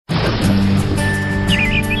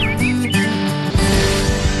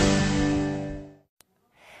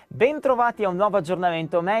Bentrovati a un nuovo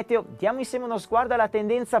aggiornamento meteo, diamo insieme uno sguardo alla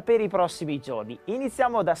tendenza per i prossimi giorni.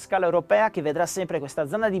 Iniziamo da scala europea che vedrà sempre questa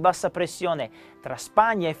zona di bassa pressione tra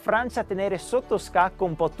Spagna e Francia tenere sotto scacco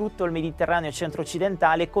un po' tutto il Mediterraneo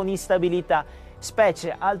centro-occidentale con instabilità,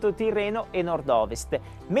 specie Alto Tirreno e nord-ovest.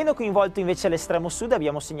 Meno coinvolto invece all'estremo sud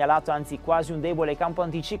abbiamo segnalato anzi quasi un debole campo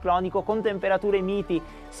anticiclonico con temperature miti,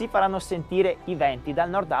 si faranno sentire i venti dal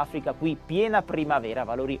Nord Africa, qui piena primavera,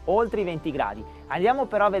 valori oltre i 20 gradi. Andiamo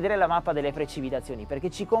però a vedere la mappa delle precipitazioni perché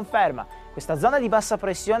ci conferma questa zona di bassa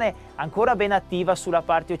pressione ancora ben attiva sulla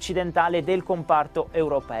parte occidentale del comparto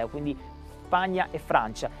europeo, quindi Spagna e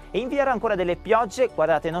Francia, e invierà ancora delle piogge,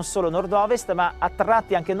 guardate, non solo nord-ovest ma a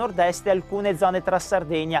tratti anche nord-est e alcune zone tra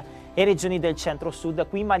Sardegna e regioni del centro-sud,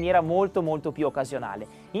 qui in maniera molto più occasionale.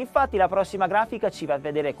 Infatti la prossima grafica ci va a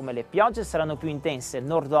vedere come le piogge saranno più intense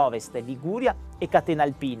nord-ovest, Liguria e catena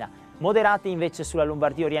alpina, moderate invece sulla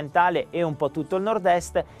Lombardia orientale e un po' tutto il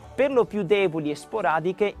nord-est, per lo più deboli e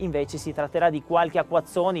sporadiche invece si tratterà di qualche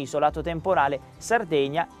acquazzone isolato temporale,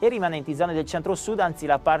 Sardegna e rimanenti zone del centro-sud, anzi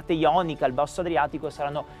la parte ionica, il basso Adriatico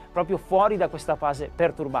saranno proprio fuori da questa fase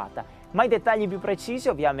perturbata. Ma i dettagli più precisi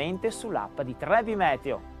ovviamente sull'app di Trevi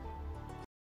Meteo.